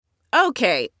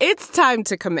Okay, it's time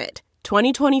to commit.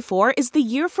 2024 is the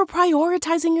year for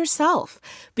prioritizing yourself.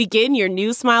 Begin your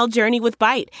new smile journey with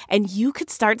Byte, and you could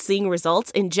start seeing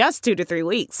results in just 2 to 3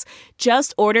 weeks.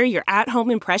 Just order your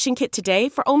at-home impression kit today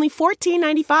for only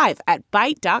 $14.95 at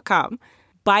Byte.com.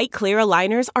 Byte Clear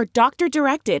aligners are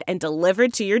doctor-directed and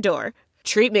delivered to your door.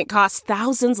 Treatment costs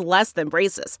thousands less than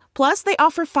braces. Plus, they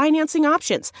offer financing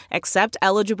options, accept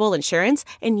eligible insurance,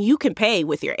 and you can pay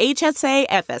with your HSA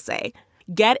FSA.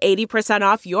 Get 80%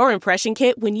 off your impression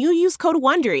kit when you use code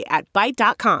WONDERY at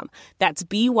Byte.com. That's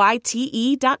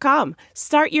BYTE.com.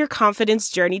 Start your confidence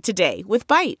journey today with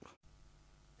Byte.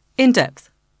 In Depth,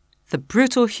 the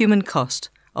brutal human cost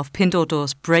of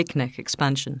Pinduoduo's breakneck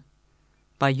expansion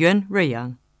by Yuan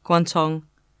Ruiyang, Guantong,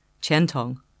 Qian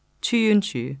Tong, Qu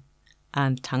Yunqu,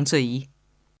 and Tang Ziyi.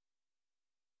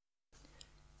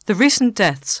 The recent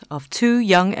deaths of 2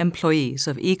 young employees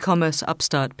of e-commerce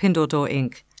upstart Pinduoduo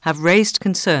Inc. have raised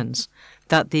concerns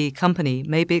that the company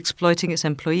may be exploiting its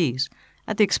employees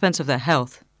at the expense of their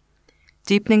health,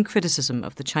 deepening criticism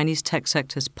of the Chinese tech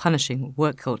sector's punishing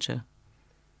work culture.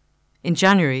 In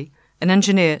January, an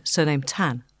engineer surnamed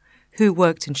Tan, who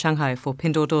worked in Shanghai for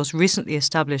Pinduoduo's recently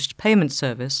established payment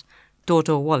service,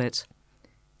 Duoduo Wallet,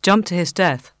 jumped to his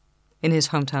death in his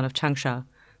hometown of Changsha,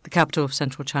 the capital of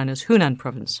central China's Hunan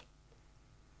province.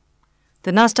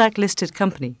 The Nasdaq-listed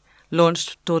company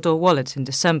launched Duoduo Wallet in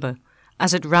December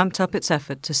as it ramped up its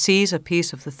effort to seize a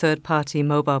piece of the third-party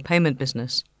mobile payment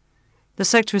business. The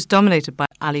sector is dominated by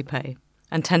Alipay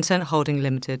and Tencent Holding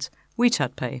Limited's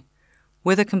WeChat Pay,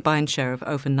 with a combined share of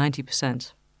over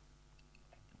 90%.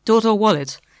 Duoduo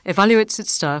Wallet evaluates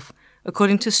its staff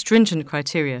according to stringent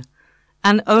criteria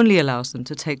and only allows them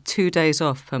to take 2 days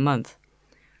off per month.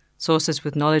 Sources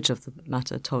with knowledge of the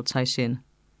matter told Caixin.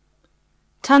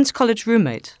 Tan's college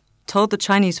roommate told the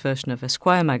Chinese version of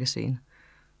Esquire magazine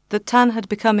that Tan had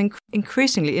become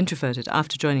increasingly introverted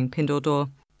after joining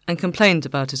Pinduoduo and complained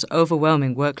about his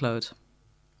overwhelming workload.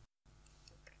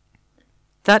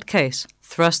 That case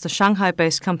thrust the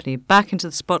Shanghai-based company back into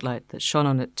the spotlight that shone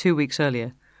on it 2 weeks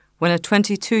earlier, when a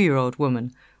 22-year-old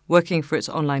woman working for its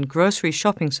online grocery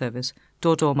shopping service,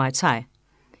 Duoduo Maicai,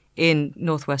 in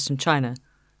northwestern China,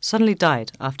 suddenly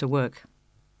died after work.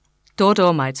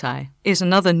 Duoduo Maicai is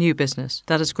another new business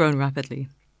that has grown rapidly.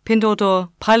 Pinduoduo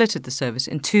piloted the service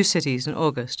in 2 cities in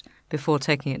August before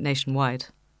taking it nationwide.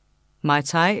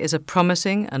 Maicai is a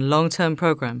promising and long-term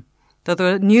program, though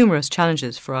there are numerous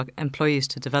challenges for our employees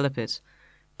to develop it.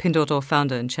 Pinduoduo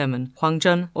founder and chairman Huang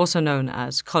Zheng, also known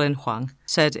as Colin Huang,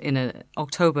 said in an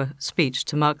October speech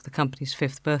to mark the company's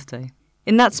 5th birthday.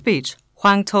 In that speech,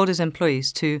 Huang told his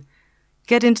employees to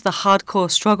get into the hardcore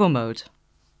struggle mode.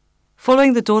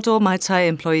 Following the Duoduo Maicai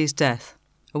employee's death,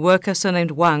 a worker surnamed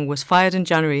Wang was fired in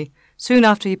January, soon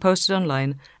after he posted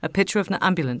online a picture of an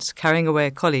ambulance carrying away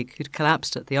a colleague who'd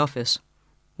collapsed at the office.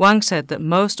 Wang said that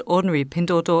most ordinary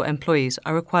Pinduoduo employees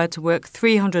are required to work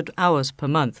 300 hours per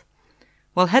month,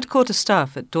 while headquarters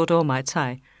staff at Duoduo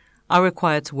Maicai are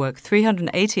required to work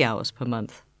 380 hours per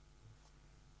month.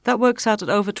 That works out at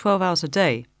over 12 hours a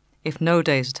day, if no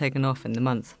days are taken off in the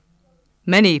month.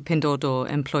 Many Pinduoduo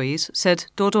employees said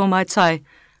Duoduo Maicai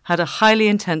had a highly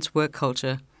intense work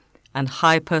culture and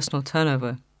high personal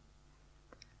turnover.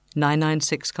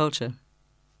 996 culture.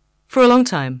 For a long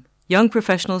time, young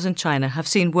professionals in China have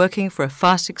seen working for a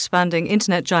fast-expanding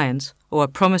internet giant or a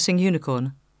promising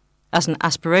unicorn as an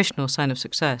aspirational sign of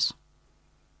success.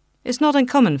 It's not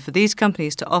uncommon for these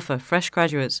companies to offer fresh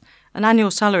graduates an annual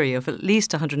salary of at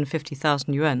least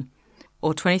 150,000 yuan,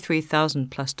 or $23,000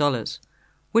 plus,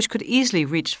 which could easily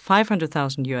reach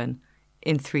 500,000 yuan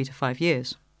in 3 to 5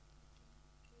 years.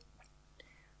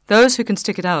 Those who can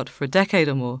stick it out for a decade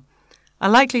or more are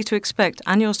likely to expect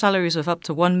annual salaries of up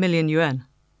to 1 million yuan.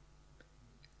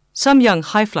 Some young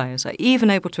high-flyers are even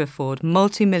able to afford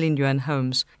multi-million yuan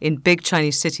homes in big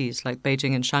Chinese cities like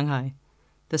Beijing and Shanghai,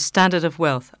 the standard of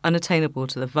wealth unattainable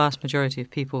to the vast majority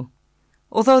of people.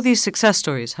 Although these success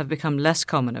stories have become less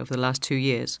common over the last 2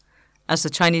 years, as the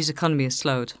Chinese economy has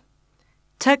slowed,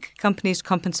 tech companies'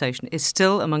 compensation is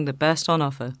still among the best on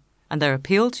offer, and their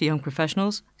appeal to young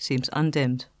professionals seems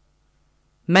undimmed.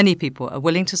 Many people are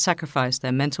willing to sacrifice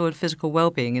their mental and physical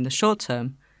well-being in the short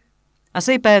term as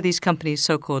they bear these companies'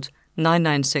 so-called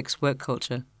 996 work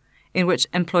culture, in which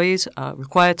employees are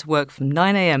required to work from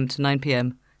 9 a.m. to 9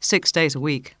 p.m. 6 days a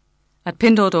week. At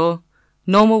Pinduoduo,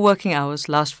 normal working hours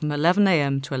last from 11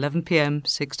 a.m. to 11 p.m.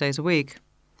 6 days a week.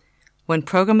 When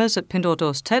programmers at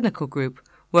Pinduoduo's technical group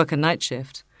work a night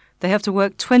shift, they have to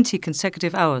work 20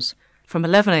 consecutive hours from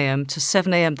 11 a.m. to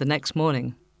 7 a.m. the next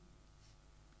morning.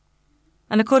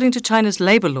 And according to China's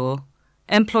labor law,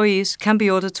 employees can be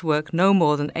ordered to work no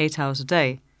more than 8 hours a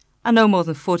day and no more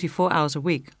than 44 hours a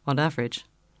week on average.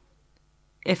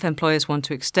 If employers want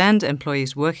to extend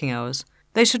employees' working hours,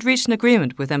 they should reach an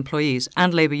agreement with employees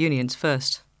and labour unions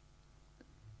first.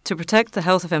 To protect the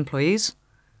health of employees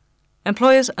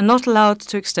are not allowed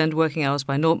to extend working hours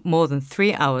by no more than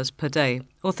 3 hours per day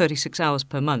or 36 hours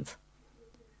per month.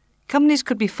 Companies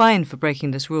could be fined for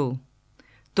breaking this rule.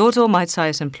 Duoduo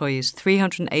Maicai's employees'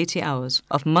 380 hours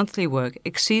of monthly work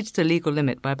exceeds the legal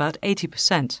limit by about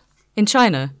 80%. In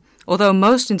China, although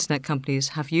most internet companies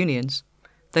have unions,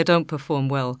 they don't perform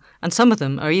well, and some of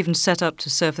them are even set up to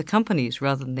serve the companies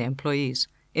rather than the employees,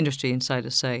 industry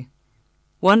insiders say.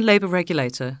 One labour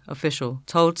regulator official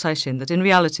told Caixin that in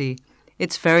reality,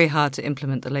 it's very hard to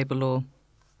implement the labour law.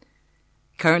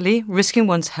 Currently, risking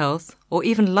one's health or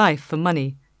even life for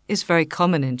money is very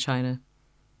common in China.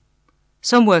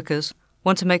 Some workers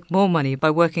want to make more money by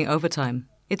working overtime.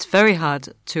 It's very hard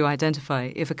to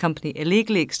identify if a company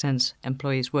illegally extends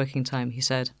employees' working time, he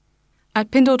said.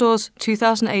 At Pinduoduo's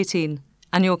 2018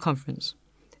 annual conference,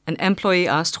 an employee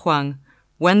asked Huang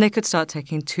when they could start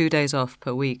taking 2 days off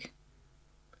per week.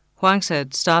 Huang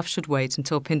said staff should wait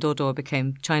until Pinduoduo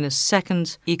became China's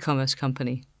second e-commerce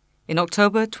company. In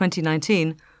October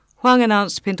 2019, Huang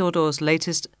announced Pinduoduo's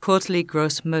latest quarterly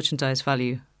gross merchandise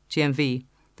value, GMV,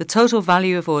 the total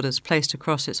value of orders placed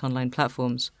across its online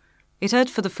platforms. It had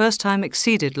for the first time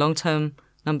exceeded long-term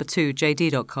number 2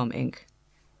 JD.com Inc.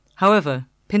 However,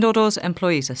 Pinduoduo's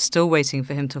employees are still waiting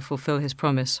for him to fulfill his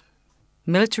promise.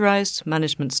 Militarized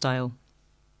management style.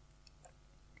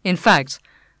 In fact,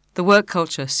 the work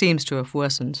culture seems to have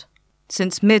worsened.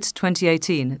 Since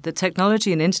mid-2018, the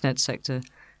technology and internet sector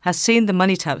has seen the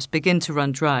money taps begin to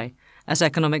run dry as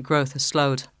economic growth has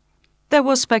slowed. There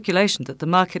was speculation that the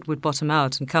market would bottom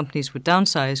out and companies would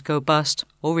downsize, go bust,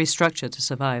 or restructure to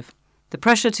survive. The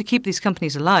pressure to keep these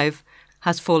companies alive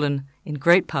has fallen in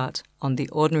great part on the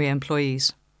ordinary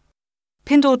employees.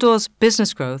 Pinduoduo's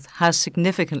business growth has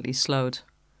significantly slowed.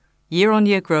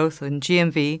 Year-on-year growth in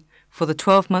GMV for the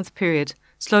 12-month period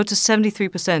slowed to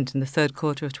 73% in the third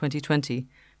quarter of 2020,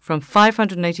 from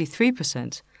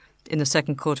 583% in the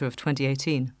second quarter of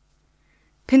 2018.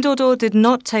 Pinduoduo did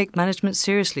not take management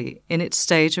seriously in its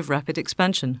stage of rapid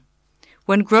expansion.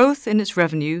 When growth in its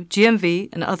revenue, GMV,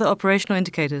 and other operational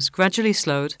indicators gradually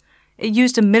slowed, it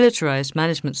used a militarized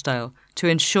management style to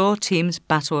ensure teams'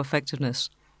 battle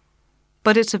effectiveness.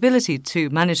 But its ability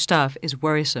to manage staff is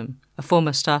worrisome, a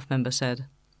former staff member said.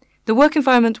 The work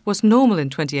environment was normal in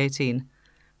 2018,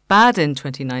 bad in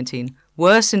 2019,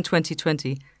 worse in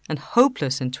 2020, and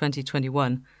hopeless in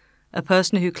 2021, a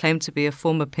person who claimed to be a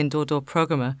former Pinduoduo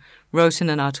programmer wrote in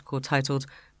an article titled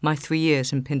My 3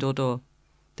 Years in Pinduoduo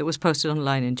that was posted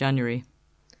online in January.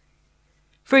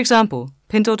 For example,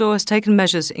 Pinduoduo has taken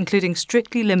measures including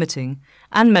strictly limiting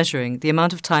and measuring the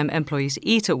amount of time employees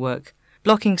eat at work,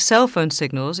 blocking cell phone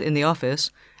signals in the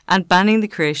office, and banning the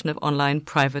creation of online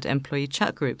private employee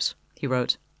chat groups, he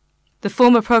wrote. The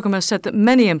former programmer said that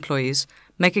many employees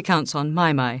make accounts on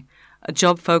MaiMai, a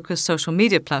job-focused social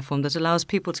media platform that allows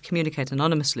people to communicate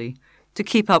anonymously to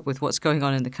keep up with what's going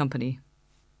on in the company.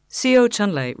 CEO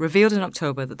Chen Lei revealed in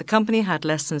October that the company had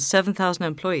less than 7,000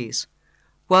 employees,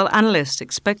 while analysts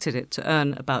expected it to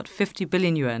earn about 50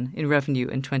 billion yuan in revenue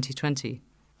in 2020.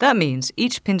 That means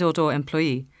each Pinduoduo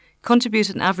employee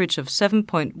contributed an average of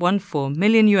 7.14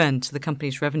 million yuan to the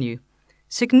company's revenue,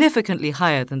 significantly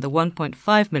higher than the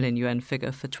 1.5 million yuan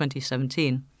figure for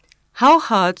 2017. How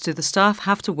hard do the staff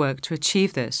have to work to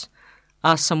achieve this?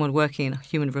 Asked someone working in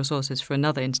human resources for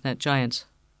another internet giant.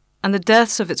 And the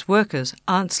deaths of its workers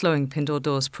aren't slowing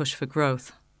Pinduoduo's push for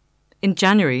growth. In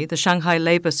January, the Shanghai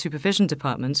Labour Supervision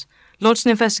Department launched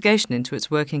an investigation into its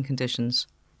working conditions.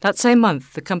 That same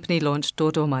month, the company launched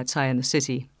Duoduo Maicai in the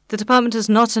city. The department has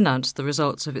not announced the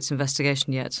results of its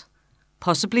investigation yet.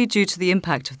 Possibly due to the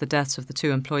impact of the deaths of the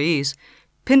 2 employees,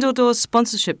 Pinduoduo's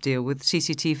sponsorship deal with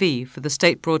CCTV for the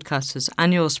state broadcaster's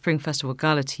annual Spring Festival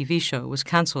Gala TV show was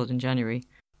cancelled in January,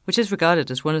 which is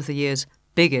regarded as one of the year's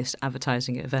biggest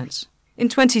advertising events. In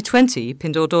 2020,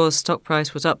 Pinduoduo's stock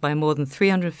price was up by more than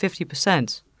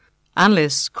 350%.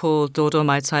 Analysts call Duoduo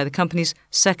Maicai the company's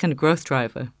second growth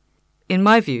driver. In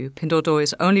my view, Pinduoduo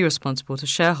is only responsible to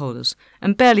shareholders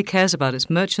and barely cares about its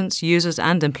merchants, users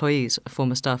and employees, a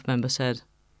former staff member said.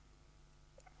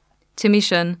 Timmy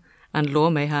Shen and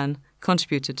Luo Meihan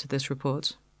contributed to this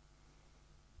report.